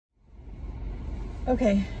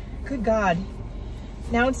Okay, good God.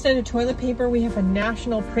 Now instead of toilet paper, we have a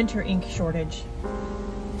national printer ink shortage.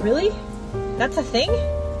 Really? That's a thing?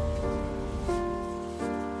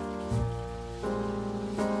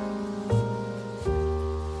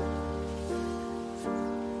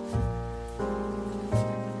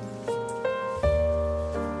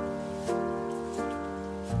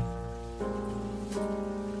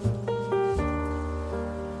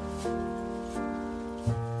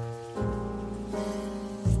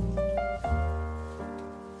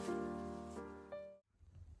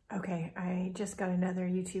 Okay, I just got another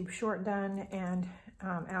YouTube short done, and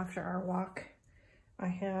after our walk, I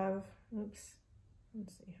have, let's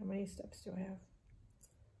see, how many steps do I have?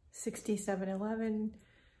 6711,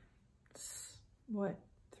 what,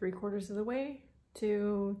 3/4 of the way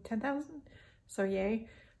to 10,000? So yay.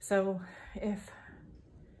 So if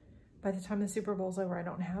by the time the Super Bowl's over, I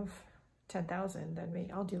don't have 10,000, then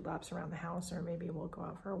maybe I'll do laps around the house, or maybe we'll go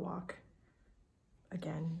out for a walk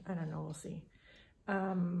again. I don't know, we'll see.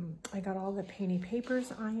 I got all the painty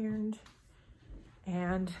papers ironed,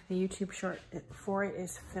 and the YouTube short for it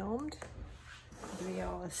is filmed. I'll give you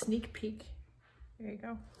all a sneak peek. There you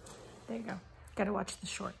go. There you go. Gotta watch the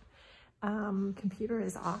short. Computer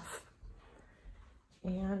is off,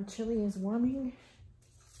 and chili is warming.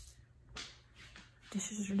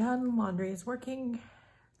 Dishes are done, laundry is working.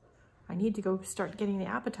 I need to go start getting the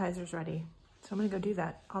appetizers ready. So I'm gonna go do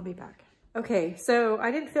that. I'll be back. Okay, so I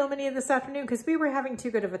didn't film any of this afternoon because we were having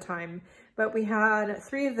too good of a time, but we had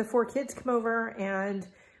 3 of the 4 kids come over, and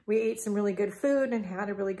we ate some really good food and had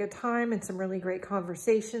a really good time and some really great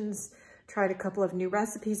conversations. Tried a couple of new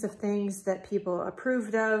recipes of things that people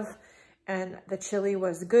approved of, and the chili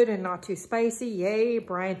was good and not too spicy. Yay.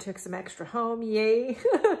 Brian took some extra home. Yay.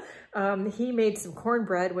 He made some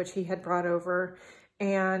cornbread, which he had brought over,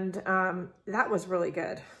 and that was really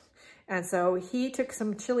good. And so he took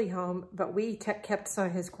some chili home, but we kept some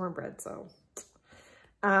of his cornbread. So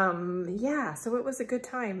yeah, so it was a good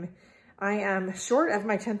time. I am short of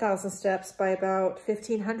my 10,000 steps by about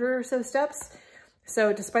 1,500 or so steps.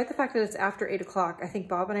 So despite the fact that it's after 8 o'clock, I think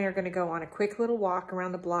Bob and I are going to go on a quick little walk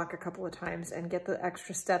around the block a couple of times and get the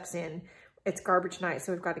extra steps in. It's garbage night,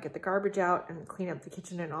 so we've got to get the garbage out and clean up the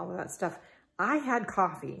kitchen and all of that stuff. I had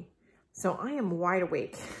coffee, so I am wide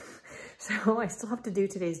awake. So I still have to do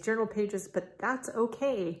today's journal pages, but that's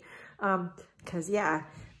okay. Cause yeah,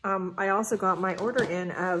 I also got my order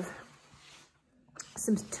in of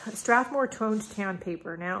some Strathmore toned tan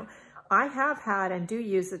paper. Now I have had and do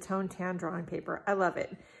use the toned tan drawing paper. I love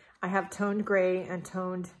it. I have toned gray and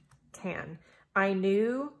toned tan. I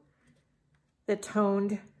knew the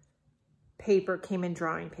toned paper came in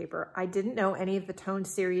drawing paper. I didn't know any of the toned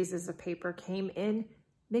series of paper came in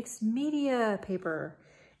mixed media paper.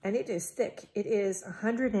 And it is thick. It is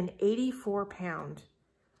 184 pound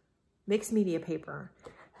mixed media paper.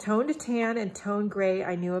 Toned tan and toned gray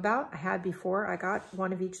I knew about. I had before. I got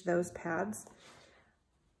one of each of those pads.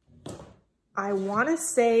 I want to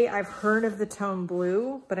say I've heard of the toned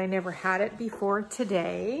blue, but I never had it before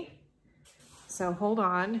today. So hold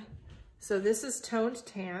on. So this is toned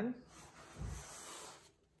tan.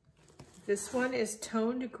 This one is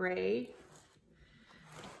toned gray.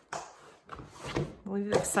 I'll leave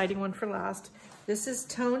the exciting one for last. This is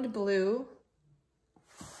toned blue.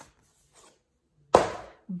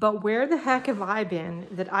 But where the heck have I been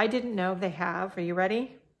that I didn't know they have? Are you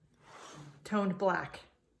ready? Toned black.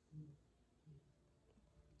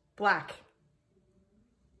 Black.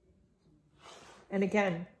 And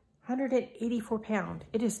again, 184 pound.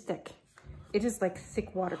 It is thick. It is like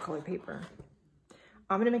thick watercolor paper.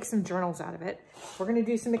 I'm gonna make some journals out of it. We're gonna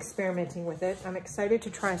do some experimenting with it. I'm excited to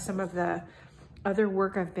try some of the other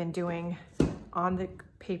work I've been doing on the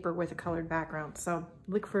paper with a colored background. So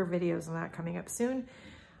look for videos on that coming up soon.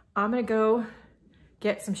 I'm gonna go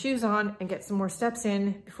get some shoes on and get some more steps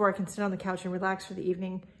in before I can sit on the couch and relax for the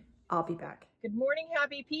evening. I'll be back. Good morning,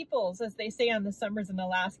 happy peoples, as they say on the Summers in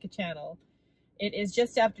Alaska channel. It is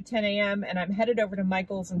just after 10 a.m. and I'm headed over to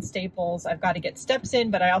Michael's and Staples. I've got to get steps in,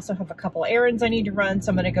 but I also have a couple errands I need to run. So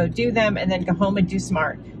I'm gonna go do them and then go home and do some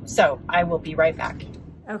art. So I will be right back.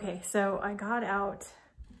 Okay, so I got out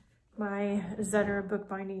my Zutter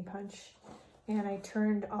bookbinding punch, and I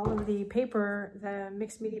turned all of the paper, the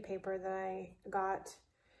mixed media paper that I got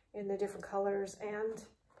in the different colors, and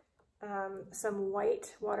some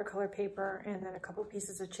white watercolor paper, and then a couple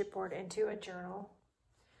pieces of chipboard into a journal.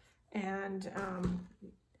 And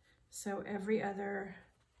so every other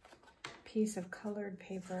piece of colored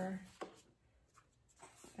paper,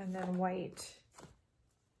 and then white,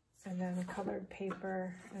 and then colored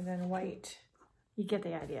paper, and then white. You get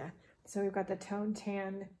the idea. So we've got the toned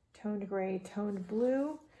tan, toned gray, toned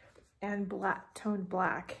blue, and black, toned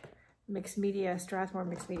black mixed media, Strathmore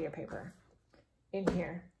mixed media paper in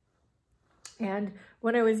here. And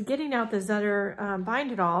when I was getting out the Zutter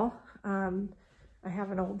Bind It All, I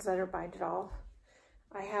have an old Zutter Bind It All,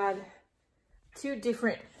 I had 2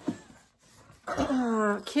 different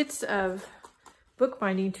kits of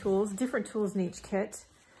bookbinding tools, different tools in each kit.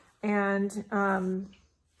 And I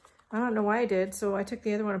don't know why I did, so I took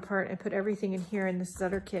the other one apart and put everything in here in this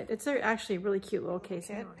Zutter kit. It's actually a really cute little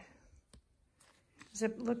case.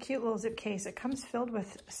 Cute little zip case. It comes filled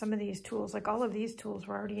with some of these tools. Like all of these tools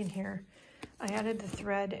were already in here. I added the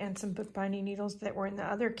thread and some bookbinding needles that were in the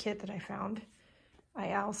other kit that I found.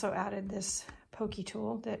 I also added this pokey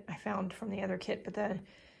tool that I found from the other kit, but the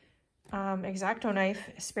X-Acto knife,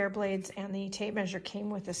 spare blades, and the tape measure came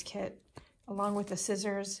with this kit, along with the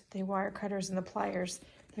scissors, the wire cutters, and the pliers.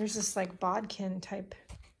 There's this like bodkin type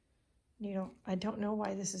needle. I don't know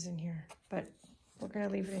why this is in here, but we're gonna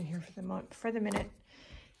leave it in here for the minute.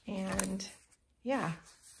 And yeah,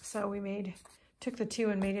 so we took the 2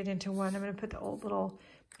 and made it into one. I'm gonna put the old little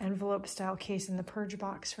envelope style case in the purge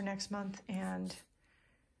box for next month. And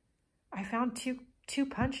I found two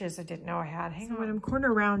punches I didn't know I had. Hang on. When I'm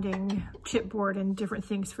corner rounding chipboard and different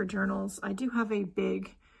things for journals, I do have a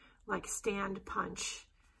big like stand punch.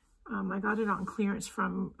 I got it on clearance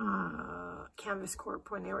from Canvas Corp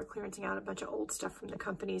when they were clearancing out a bunch of old stuff from the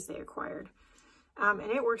companies they acquired.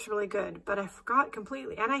 And it works really good, but I forgot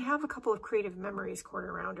completely. And I have a couple of Creative Memories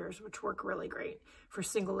corner rounders, which work really great for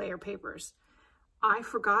single layer papers. I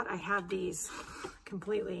forgot I had these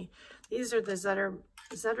completely. These are the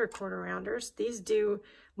Zutter corner rounders. These do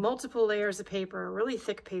multiple layers of paper, really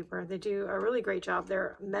thick paper. They do a really great job.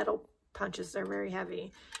 They're metal punches. They're very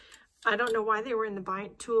heavy. I don't know why they were in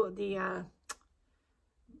the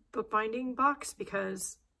bookbinding box,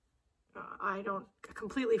 because I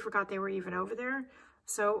completely forgot they were even over there.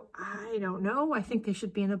 So I don't know. I think they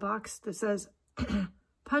should be in the box that says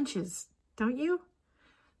punches, don't you?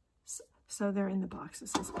 So they're in the box that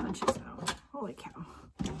says punches. Oh, holy cow.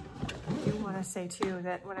 I do want to say too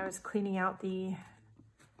that when I was cleaning out the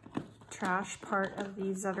trash part of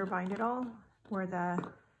the Zutter Bind It All, where the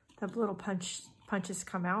little punches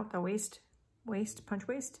come out, the punch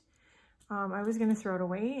waste, I was going to throw it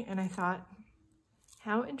away, and I thought,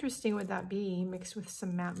 how interesting would that be mixed with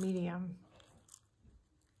some matte medium?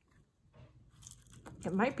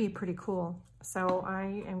 It might be pretty cool. So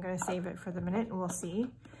I am going to save it for the minute and we'll see.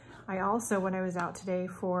 I also, when I was out today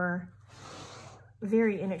for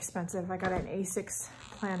very inexpensive, I got an A6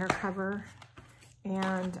 planner cover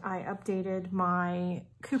and I updated my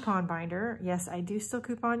coupon binder. Yes, I do still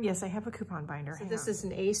coupon. Yes, I have a coupon binder. So this is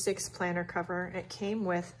an A6 planner cover. It came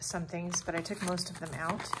with some things, but I took most of them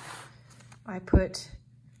out.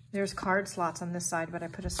 There's card slots on this side, but I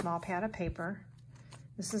put a small pad of paper.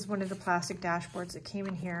 This is one of the plastic dashboards that came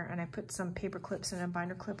in here, and I put some paper clips and a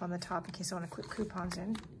binder clip on the top in case I want to clip coupons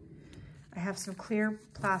in. I have some clear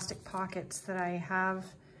plastic pockets that I have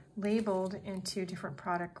labeled into different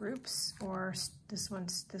product groups, or this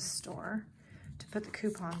one's this store, to put the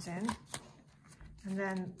coupons in. And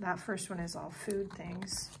then that first one is all food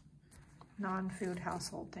things, non-food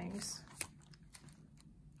household things.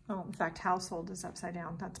 Oh, in fact, household is upside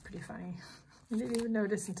down. That's pretty funny. I didn't even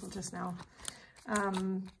notice until just now.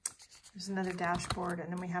 There's another dashboard,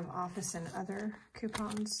 and then we have office and other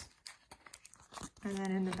coupons. And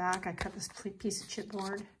then in the back, I cut this piece of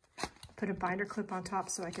chipboard, put a binder clip on top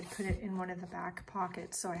so I could put it in one of the back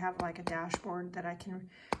pockets. So I have like a dashboard that I can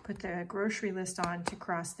put the grocery list on to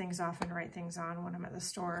cross things off and write things on when I'm at the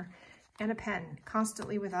store. And a pen,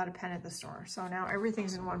 constantly without a pen at the store. So now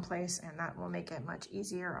everything's in one place, and that will make it much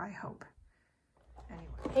easier, I hope. Anyway.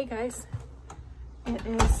 Hey guys, it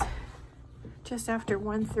is just after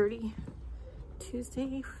 1:30,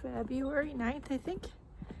 Tuesday, February 9th, I think.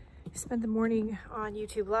 I spent the morning on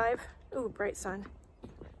YouTube Live. Ooh, bright sun.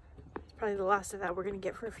 It's probably the last of that we're gonna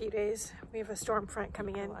get for a few days. We have a storm front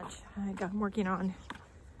coming in. I'm working on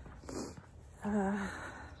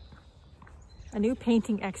a new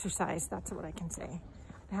painting exercise, that's what I can say.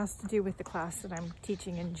 It has to do with the class that I'm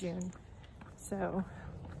teaching in June. So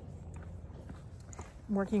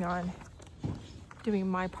I'm working on doing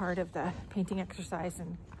my part of the painting exercise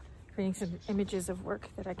and creating some images of work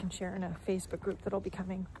that I can share in a Facebook group that'll be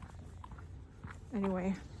coming.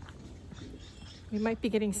 Anyway, we might be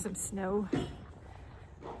getting some snow.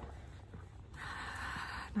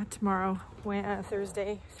 Not tomorrow,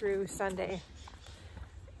 Thursday through Sunday.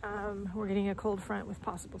 We're getting a cold front with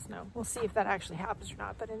possible snow. We'll see if that actually happens or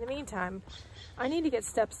not. But in the meantime, I need to get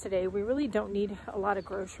steps today. We really don't need a lot of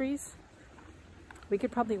groceries. We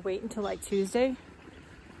could probably wait until like Tuesday.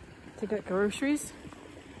 to get groceries.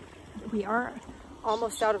 We are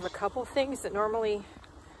almost out of a couple things that normally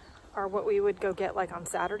are what we would go get like on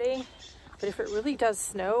Saturday. But if it really does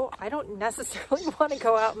snow, I don't necessarily want to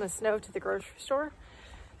go out in the snow to the grocery store.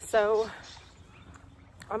 So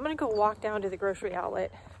I'm gonna go walk down to the grocery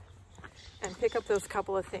outlet and pick up those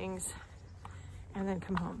couple of things and then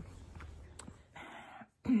come home.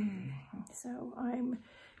 So I'm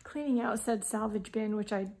cleaning out said salvage bin,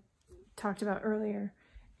 which I talked about earlier,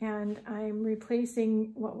 and I'm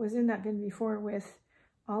replacing what was in that bin before with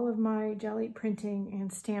all of my jelly printing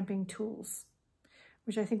and stamping tools,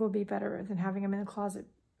 which I think will be better than having them in the closet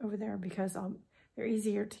over there because they're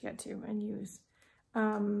easier to get to and use.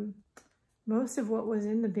 Most of what was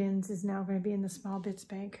in the bins is now going to be in the small bits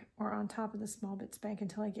bank or on top of the small bits bank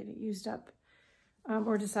until I get it used up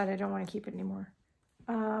or decide I don't want to keep it anymore.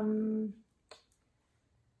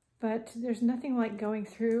 But there's nothing like going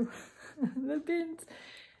through the bins,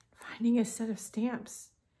 finding a set of stamps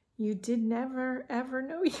you did never ever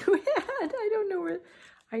know you had.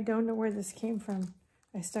 I don't know where this came from.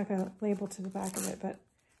 I stuck a label to the back of it, but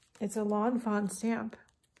it's a Lawn Fawn stamp.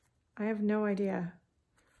 I have no idea.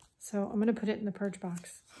 So I'm gonna put it in the purge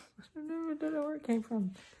box. I don't know where it came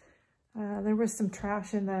from. There was some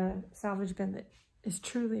trash in the salvage bin that is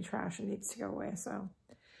truly trash and needs to go away. So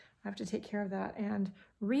I have to take care of that and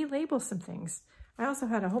relabel some things. I also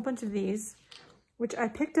had a whole bunch of these, which I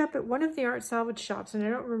picked up at one of the art salvage shops. And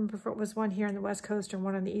I don't remember if it was one here on the West Coast or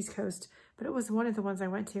one on the East Coast, but it was one of the ones I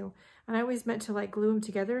went to. And I always meant to like glue them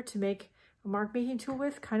together to make a mark making tool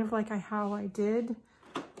with, kind of like how I did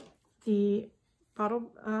the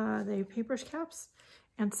bottle, the paper caps.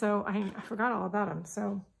 And so I forgot all about them.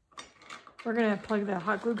 So we're gonna plug the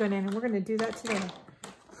hot glue gun in and we're gonna do that today.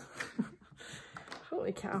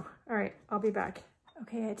 Holy cow. All right, I'll be back.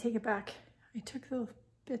 Okay, I take it back. I took the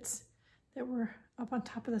bits that were up on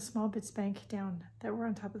top of the small bits bank down, that were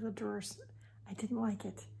on top of the drawers. I didn't like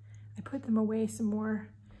it. I put them away some more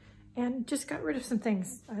and just got rid of some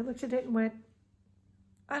things. I looked at it and went,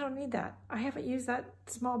 I don't need that. I haven't used that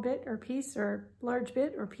small bit or piece or large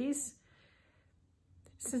bit or piece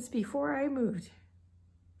since before I moved.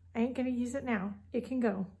 I ain't gonna use it now. It can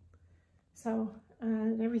go. So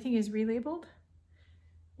everything is relabeled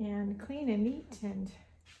and clean and neat and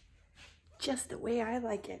just the way I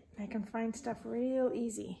like it. I can find stuff real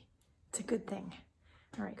easy. It's a good thing.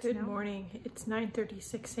 All right, good morning. It's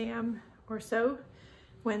 9:36 a.m. or so,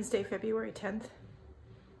 Wednesday, February 10th.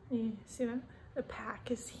 You see that? The pack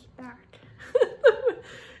is back.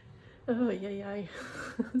 Oh, yeah.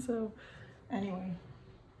 So anyway,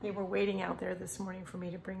 they were waiting out there this morning for me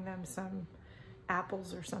to bring them some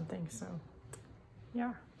apples or something. So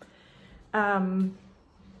yeah. A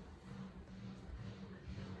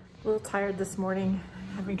little tired this morning,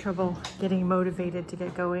 having trouble getting motivated to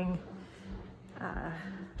get going.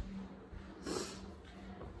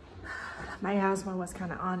 My asthma was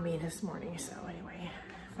kind of on me this morning, so anyway,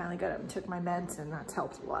 finally got up and took my meds and that's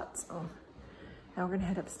helped a lot. So now we're gonna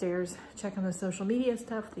head upstairs, check on the social media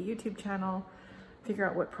stuff, the YouTube channel, figure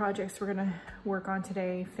out what projects we're gonna work on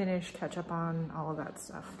today, finish, catch up on all of that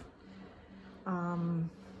stuff.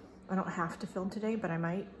 I don't have to film today, but I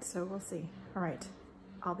might, so we'll see. All right.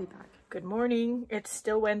 I'll be back. Good morning. It's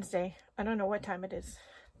still Wednesday. I don't know what time it is.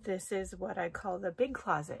 This is what I call the big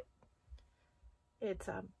closet. It's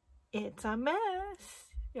a mess.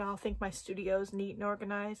 Y'all think my studio's neat and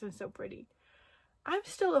organized and so pretty. I'm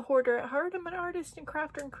still a hoarder at heart. I'm an artist and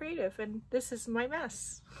crafter and creative, and this is my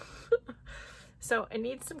mess. So I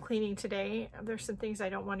need some cleaning today. There's some things I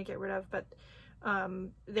don't want to get rid of, but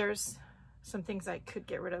there's some things I could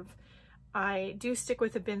get rid of. I do stick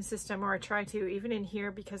with the bin system, or I try to, even in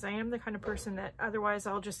here, because I am the kind of person that otherwise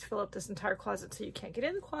I'll just fill up this entire closet so you can't get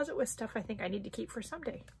in the closet with stuff I think I need to keep for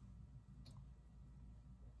someday.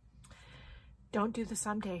 Don't do the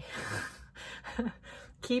someday.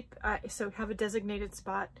 So have a designated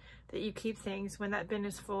spot that you keep things. When that bin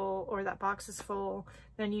is full or that box is full,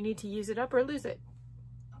 then you need to use it up or lose it.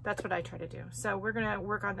 That's what I try to do. So we're gonna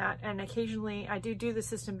work on that. And occasionally I do the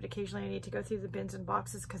system, but occasionally I need to go through the bins and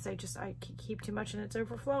boxes because I keep too much and it's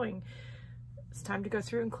overflowing. It's time to go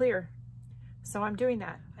through and clear. So I'm doing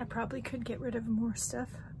that. I probably could get rid of more stuff,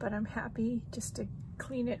 but I'm happy just to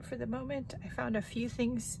clean it for the moment. I found a few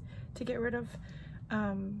things to get rid of,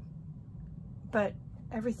 but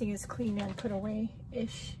everything is clean and put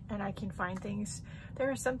away-ish, and I can find things. There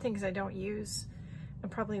are some things I don't use and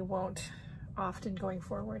probably won't often going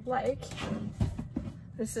forward, like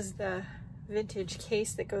this is the vintage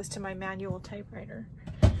case that goes to my manual typewriter.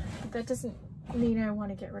 But that doesn't mean I want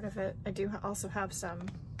to get rid of it. I do also have some,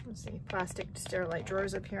 let's see, plastic Sterilite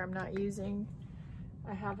drawers up here I'm not using.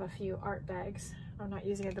 I have a few art bags I'm not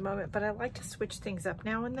using at the moment, but I like to switch things up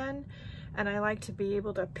now and then. And I like to be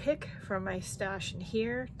able to pick from my stash in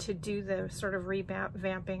here to do the sort of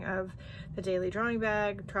revamping of the daily drawing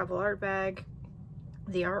bag, travel art bag,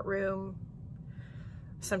 the art room,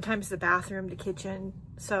 sometimes the bathroom, the kitchen.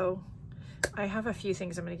 So I have a few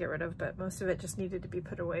things I'm gonna get rid of, but most of it just needed to be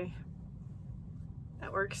put away.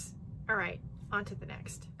 That works. All right, on to the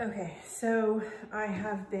next. Okay, so I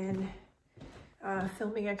have been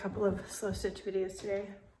filming a couple of slow stitch videos today.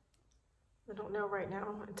 I don't know right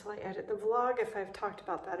now until I edit the vlog if I've talked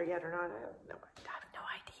about that yet or not. I have no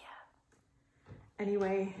idea.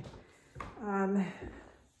 Anyway,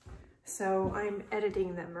 so I'm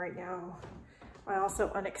editing them right now. I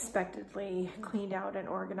also unexpectedly cleaned out and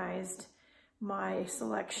organized my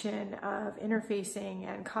selection of interfacing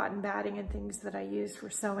and cotton batting and things that I use for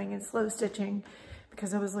sewing and slow stitching,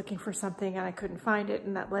 because I was looking for something and I couldn't find it,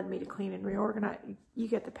 and that led me to clean and reorganize. You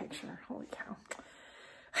get the picture. Holy cow.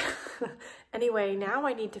 Anyway, now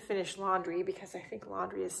I need to finish laundry because I think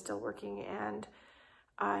laundry is still working, and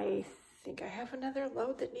I think I have another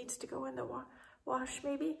load that needs to go in the wash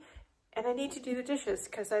maybe. And I need to do the dishes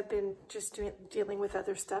because I've been just dealing with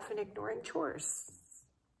other stuff and ignoring chores.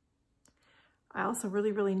 I also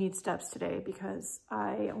really need steps today because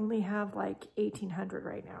I only have like 1,800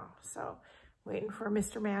 right now. So waiting for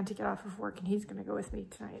Mr. Man to get off of work, and he's gonna go with me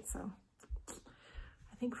tonight. So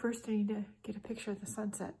I think first I need to get a picture of the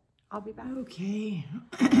sunset. I'll be back. Okay.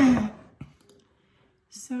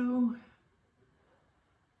 So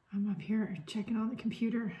I'm up here checking on the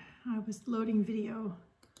computer. I was loading video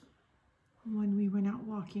when we went out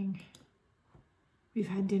walking. We've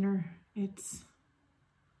had dinner. It's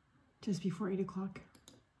just before 8 o'clock.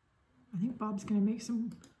 I think Bob's gonna make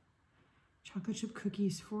some chocolate chip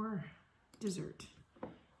cookies for dessert.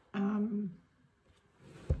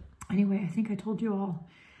 Anyway, I think I told you all,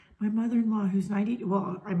 my mother-in-law, who's 90,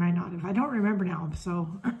 well, I might not have, I don't remember now,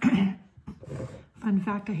 so fun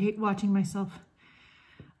fact, I hate watching myself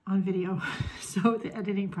on video, so the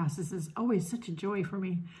editing process is always such a joy for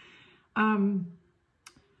me.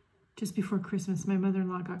 Just before Christmas, my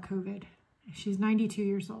mother-in-law got COVID. She's 92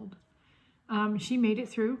 years old. She made it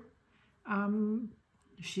through.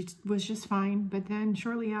 She was just fine, but then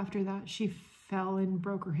shortly after that, she fell and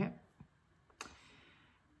broke her hip.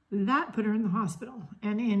 That put her in the hospital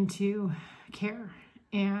and into care,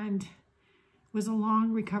 and was a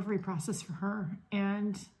long recovery process for her,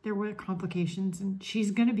 and there were complications, and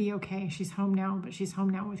she's gonna be okay. She's home now, but she's home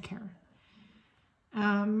now with care.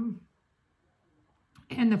 And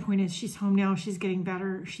the point is, she's home now, she's getting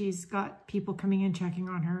better, she's got people coming in checking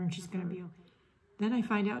on her, and she's gonna be okay. Then I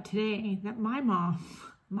find out today that my mom,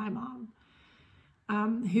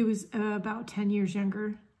 who is about 10 years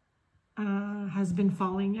younger, has been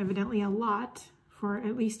falling evidently a lot for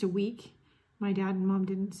at least a week. My dad and mom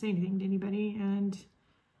didn't say anything to anybody, and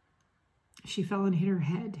she fell and hit her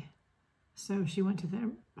head. So she went to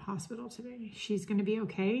the hospital today. She's going to be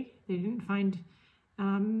okay. They didn't find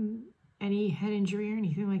any head injury or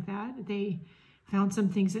anything like that. They found some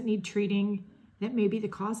things that need treating that may be the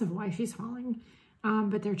cause of why she's falling,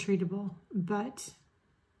 but they're treatable. But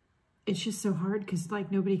it's just so hard because,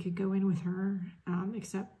 like, nobody could go in with her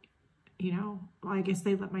except, you know, well, I guess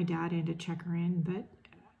they let my dad in to check her in, but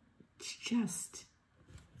it's just,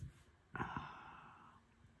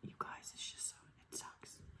 you guys, it's just so, it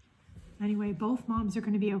sucks. Anyway, both moms are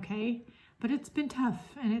going to be okay, but it's been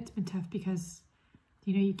tough, and it's been tough because,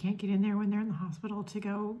 you know, you can't get in there when they're in the hospital to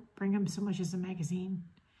go bring them so much as a magazine.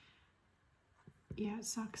 Yeah, it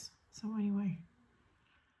sucks. So anyway.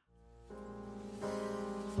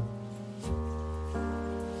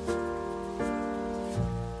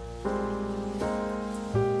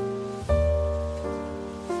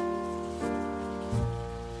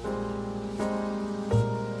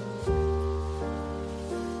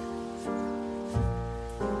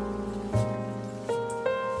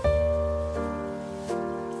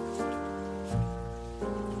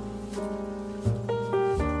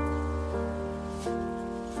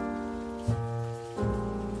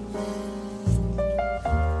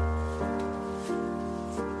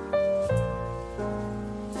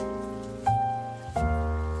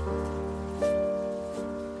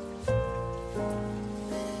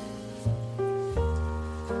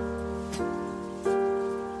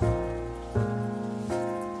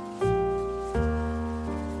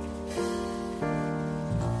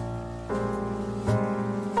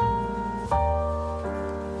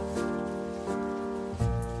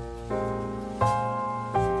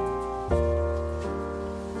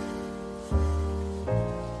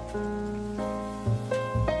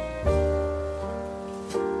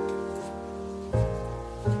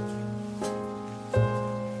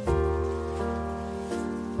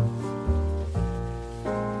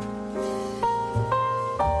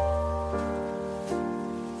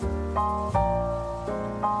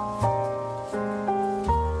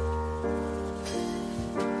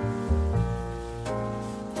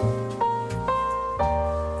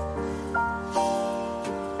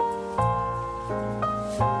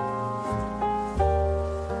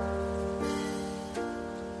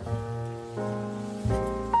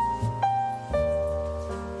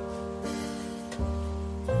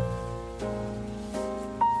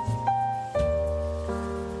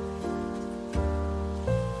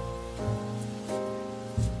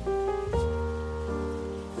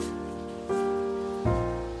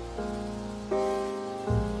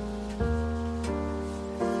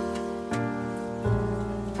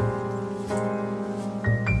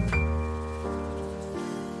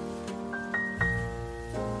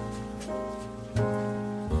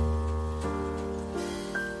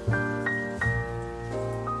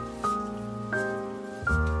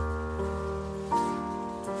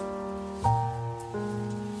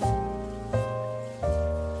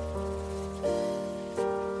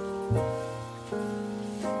 Good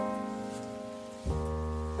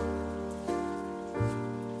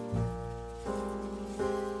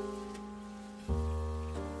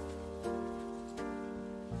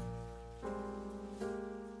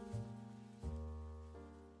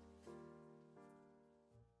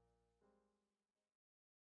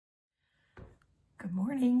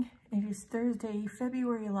morning. It is Thursday,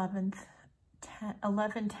 February 11th,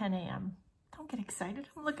 11:10 a.m. Don't get excited.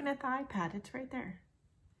 I'm looking at the iPad. It's right there.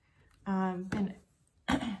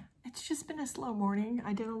 It's just been a slow morning.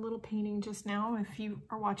 I did a little painting just now. If you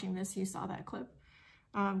are watching this, you saw that clip.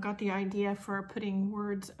 Got the idea for putting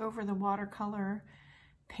words over the watercolor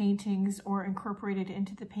paintings or incorporated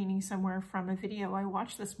into the painting somewhere from a video I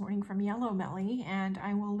watched this morning from Yellow Melly, and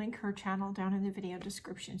I will link her channel down in the video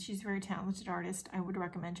description. She's a very talented artist. I would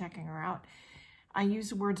recommend checking her out. I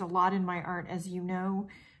use words a lot in my art, as you know,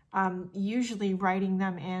 usually writing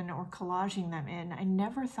them in or collaging them in. I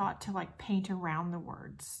never thought to like paint around the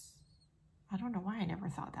words. I don't know why I never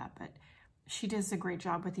thought that, but she does a great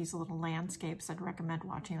job with these little landscapes. I'd recommend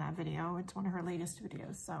watching that video. It's one of her latest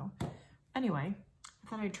videos. So anyway, I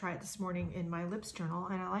thought I'd try it this morning in my lips journal,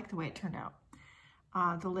 and I like the way it turned out.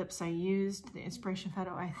 The lips I used, the inspiration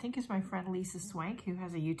photo, I think is my friend Lisa Swank, who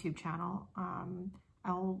has a YouTube channel.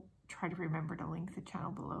 I'll try to remember to link the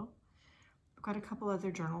channel below. I've got a couple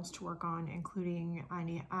other journals to work on, including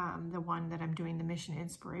the one that I'm doing the mission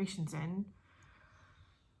inspirations in.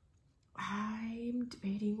 I'm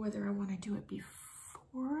debating whether I want to do it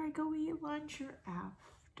before I go eat lunch or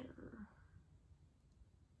after.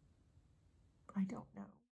 I don't know.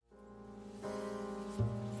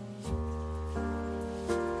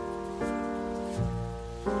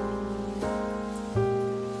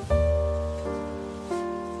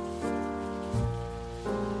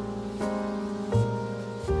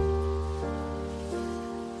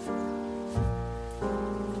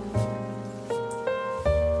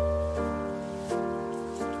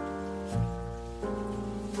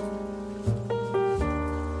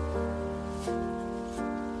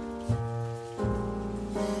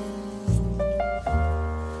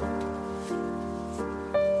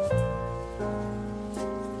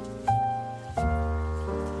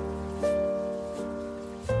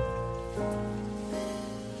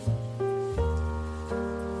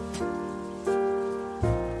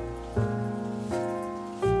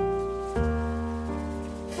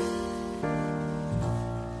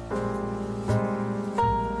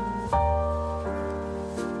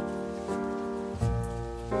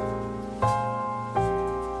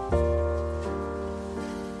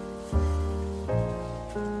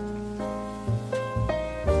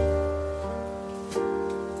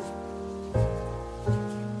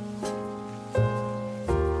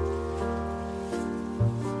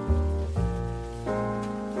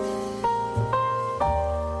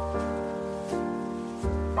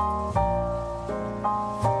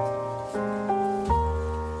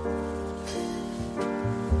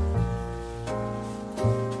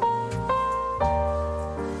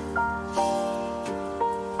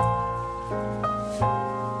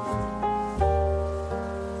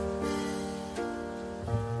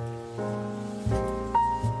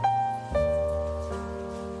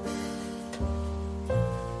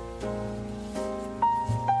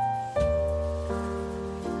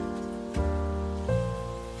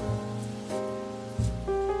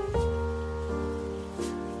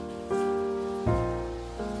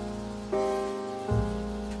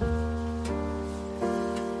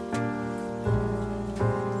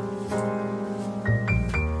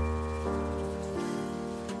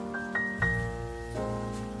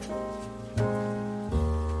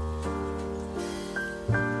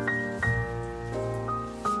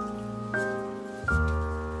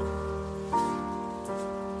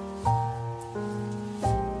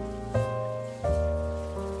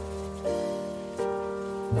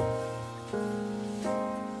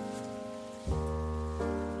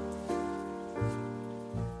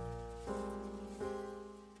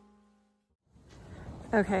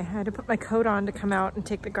 Okay, I had to put my coat on to come out and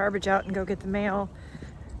take the garbage out and go get the mail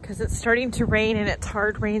because it's starting to rain, and it's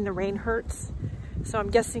hard rain. The rain hurts. So I'm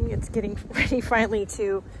guessing it's getting ready finally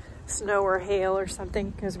to snow or hail or something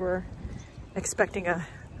because we're expecting a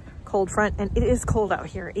cold front, and it is cold out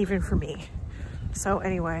here, even for me. So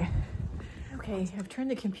anyway, okay, I've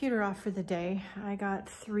turned the computer off for the day. I got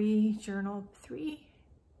three journal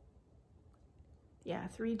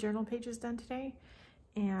pages done today.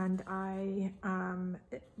 And I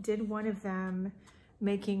did one of them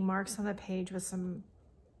making marks on the page with some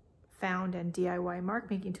found and DIY mark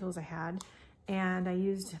making tools I had. And I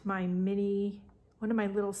used my one of my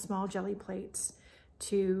little small jelly plates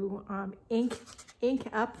to ink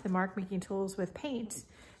up the mark making tools with paint.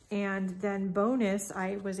 And then bonus,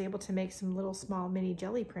 I was able to make some little small mini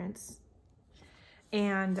jelly prints,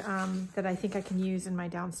 and that I think I can use in my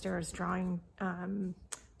downstairs drawing,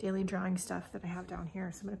 daily drawing stuff that I have down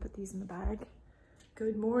here. So I'm gonna put these in the bag.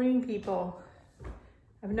 Good morning, people. I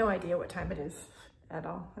have no idea what time it is at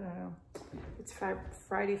all. I don't know. It's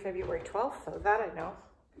Friday, February 12th, so that I know.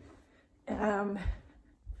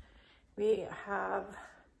 We have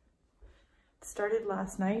started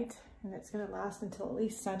last night, and it's gonna last until at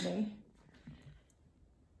least Sunday.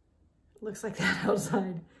 Looks like that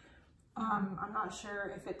outside. I'm not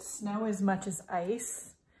sure if it's snow as much as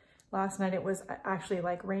ice. Last night it was actually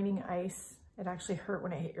like raining ice. It actually hurt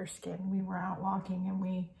when it hit your skin. We were out walking and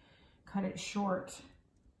we cut it short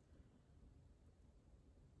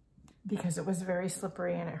because it was very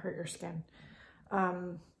slippery and it hurt your skin.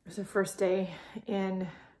 It was the first day in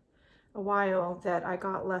a while that I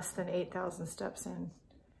got less than 8,000 steps in.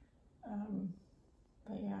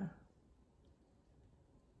 But yeah,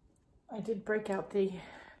 I did break out the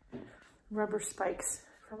rubber spikes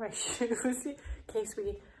for my shoes in case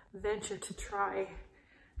we venture to try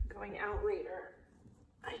going out later.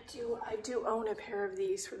 I do own a pair of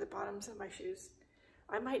these for the bottoms of my shoes.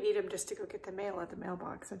 I might need them just to go get the mail at the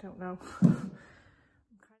mailbox. I don't know.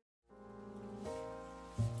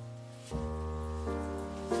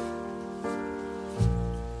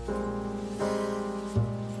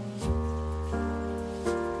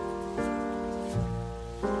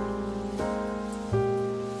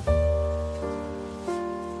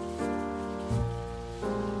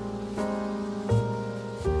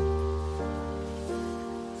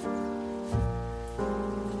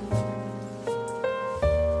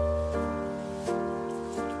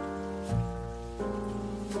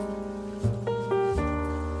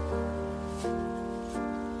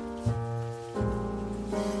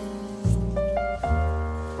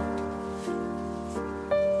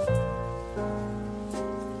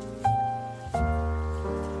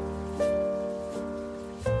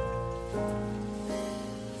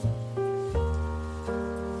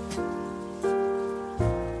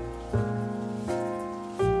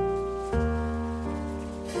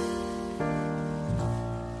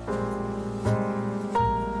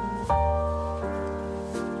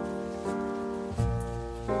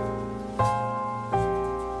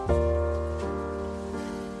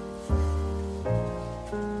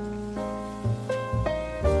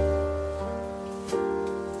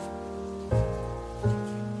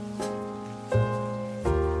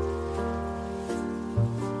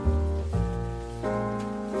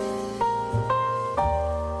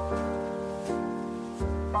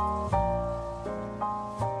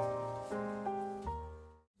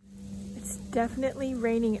 Definitely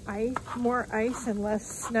raining ice, more ice and less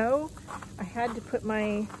snow. I had to put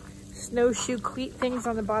my snowshoe cleat things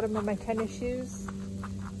on the bottom of my tennis shoes.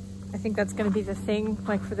 I think that's gonna be the thing,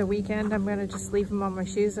 like for the weekend. I'm gonna just leave them on my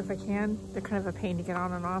shoes if I can. They're kind of a pain to get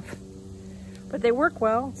on and off. But they work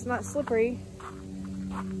well, it's not slippery.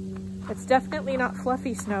 It's definitely not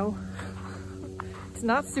fluffy snow. It's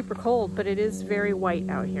not super cold, but it is very white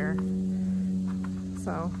out here.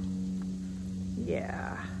 So,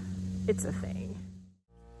 yeah. It's a thing.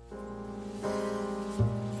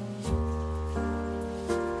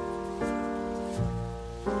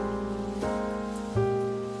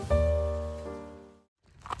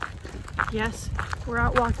 Yes, we're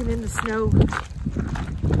out walking in the snow.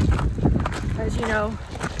 As you know,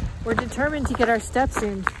 we're determined to get our steps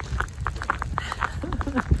in.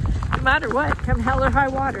 No matter what, come hell or high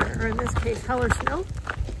water, or in this case, hell or snow.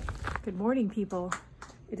 Good morning, people.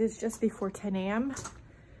 It is just before 10 a.m.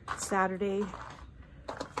 Saturday,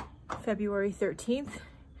 February 13th.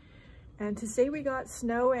 And to say we got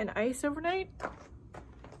snow and ice overnight,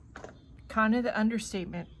 kind of the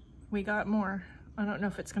understatement. We got more. I don't know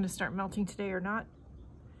if it's going to start melting today or not.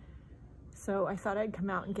 So I thought I'd come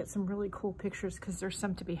out and get some really cool pictures because there's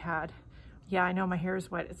some to be had. Yeah, I know my hair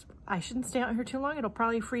is wet. I shouldn't stay out here too long. It'll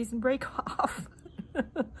probably freeze and break off.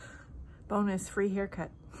 Bonus, free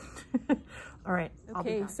haircut. All right.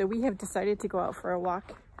 Okay, so we have decided to go out for a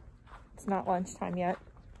walk. It's not lunchtime yet.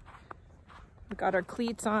 We've got our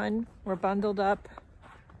cleats on. We're bundled up.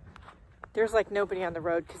 There's like nobody on the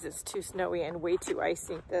road because it's too snowy and way too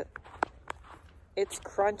icy. It's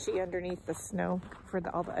crunchy underneath the snow for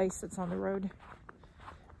all the ice that's on the road.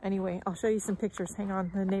 Anyway, I'll show you some pictures. Hang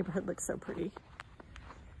on, the neighborhood looks so pretty.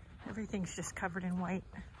 Everything's just covered in white.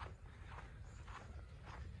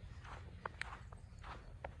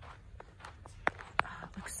 Oh, it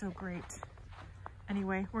looks so great.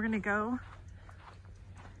 Anyway, we're gonna go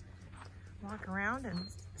walk around and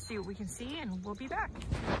see what we can see, and we'll be back.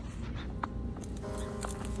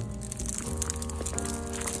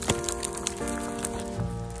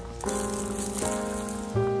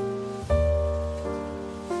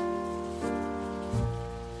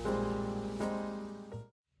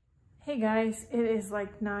 Hey guys, it is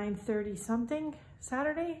like 9:30 something,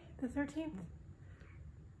 Saturday the 13th,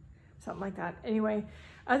 something like that. Anyway,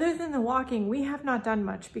 other than the walking, we have not done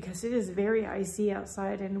much because it is very icy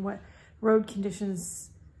outside and what road conditions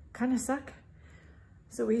kind of suck.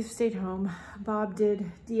 So we've stayed home. Bob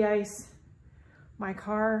did de-ice my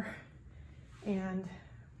car and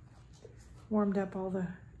warmed up all the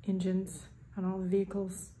engines on all the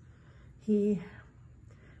vehicles. He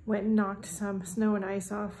went and knocked some snow and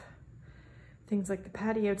ice off things like the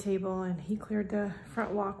patio table, and he cleared the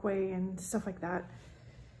front walkway and stuff like that.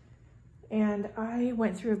 And I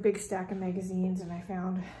went through a big stack of magazines and I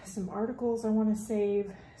found some articles I want to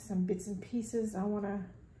save, some bits and pieces I want to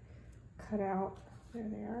cut out. There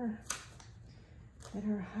they are, that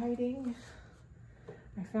are hiding.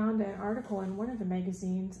 I found an article in one of the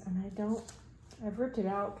magazines and I've ripped it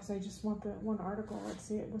out because I just want the one article. Let's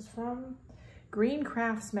see, it was from Green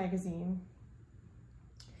Crafts magazine.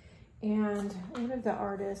 And one of the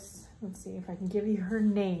artists, let's see if I can give you her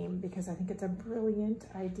name because I think it's a brilliant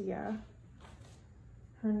idea.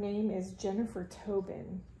 Her name is Jennifer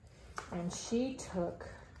Tobin, and she took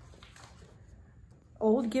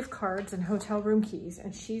old gift cards and hotel room keys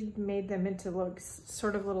and she made them into like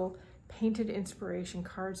sort of little painted inspiration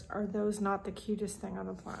cards. Are those not the cutest thing on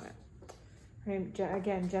the planet? Right?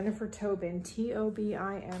 Again, Jennifer Tobin,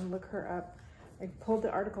 T-O-B-I-N, look her up. I pulled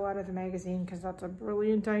the article out of the magazine because that's a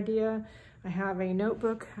brilliant idea. I have a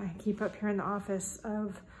notebook I keep up here in the office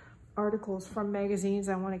of articles from magazines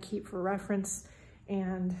I want to keep for reference,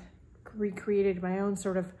 and recreated my own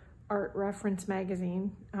sort of art reference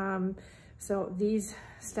magazine. So these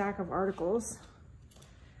stack of articles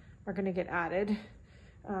are going to get added.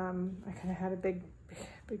 I kind of had a big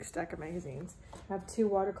stack of magazines. I have 2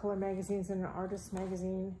 watercolor magazines and an artist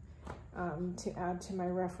magazine to add to my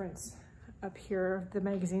reference. Up here, the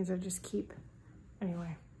magazines I just keep.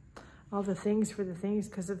 Anyway, all the things for the things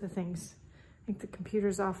because of the things. I think the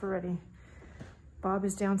computer's off already. Bob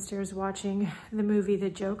is downstairs watching the movie The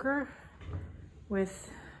Joker with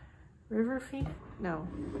Joaquin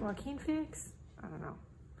Phoenix? I don't know.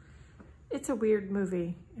 It's a weird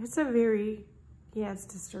movie. It's it's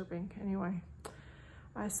disturbing. Anyway,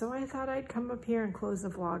 so I thought I'd come up here and close the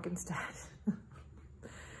vlog instead.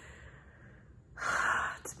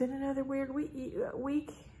 It's been another weird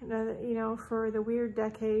week, another, for the weird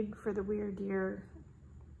decade, for the weird year.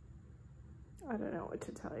 I don't know what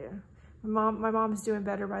to tell you. My mom's doing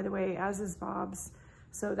better, by the way, as is Bob's.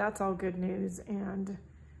 So that's all good news. And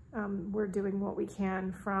we're doing what we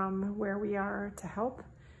can from where we are to help.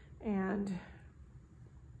 And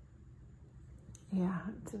yeah,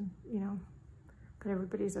 but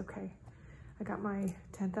everybody's okay. I got my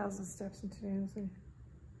 10,000 steps in today. Let's see.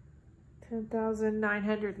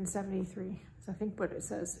 10,973. So I think what it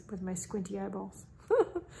says with my squinty eyeballs.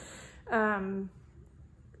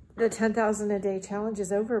 The 10,000 a day challenge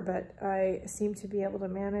is over, but I seem to be able to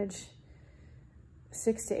manage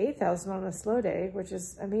 6,000 to 8,000 on a slow day, which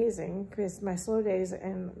is amazing because my slow days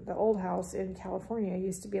in the old house in California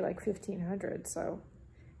used to be like 1,500. So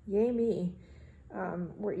yay me.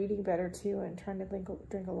 We're eating better too and trying to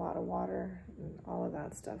drink a lot of water and all of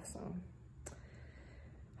that stuff. So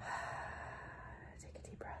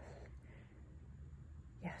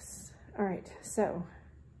yes. All right. So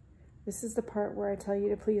this is the part where I tell you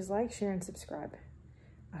to please like, share, and subscribe.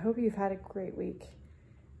 I hope you've had a great week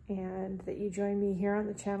and that you join me here on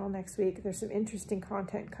the channel next week. There's some interesting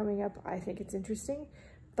content coming up. I think it's interesting,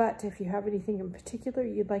 but if you have anything in particular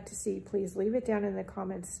you'd like to see, please leave it down in the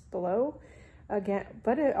comments below. Again,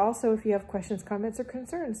 but also if you have questions, comments, or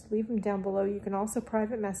concerns, leave them down below. You can also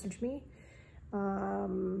private message me.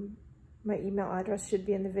 My email address should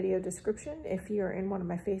be in the video description. If you're in one of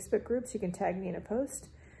my Facebook groups, you can tag me in a post.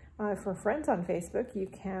 For friends on Facebook, you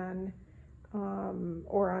can,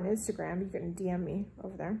 or on Instagram, you can DM me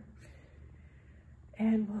over there.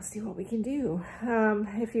 And we'll see what we can do.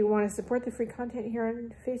 If you want to support the free content here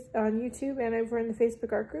on YouTube and over in the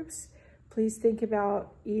Facebook art groups, please think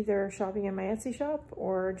about either shopping in my Etsy shop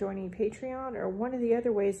or joining Patreon or one of the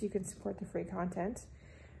other ways you can support the free content.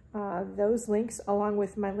 Those links, along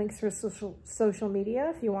with my links for social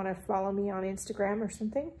media, if you want to follow me on Instagram or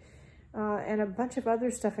something, and a bunch of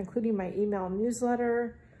other stuff, including my email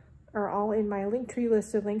newsletter, are all in my Linktree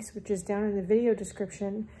list of links, which is down in the video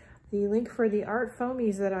description. The link for the art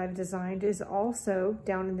foamies that I've designed is also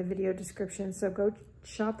down in the video description, so go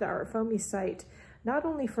shop the Art Foamies site. not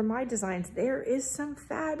only for my designs, there is some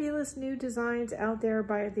fabulous new designs out there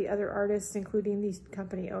by the other artists, including the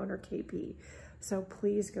company owner KP. So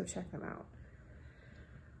please go check them out.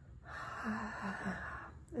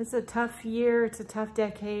 It's a tough year. It's a tough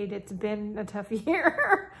decade. It's been a tough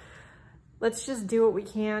year. Let's just do what we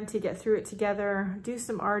can to get through it together. Do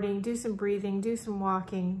some arting, do some breathing, do some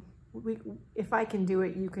walking. If I can do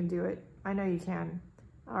it, you can do it. I know you can.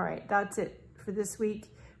 All right, that's it for this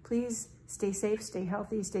week. Please stay safe, stay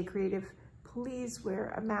healthy, stay creative. Please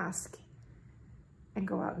wear a mask and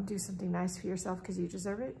go out and do something nice for yourself because you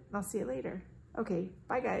deserve it. I'll see you later. Okay,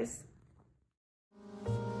 bye guys.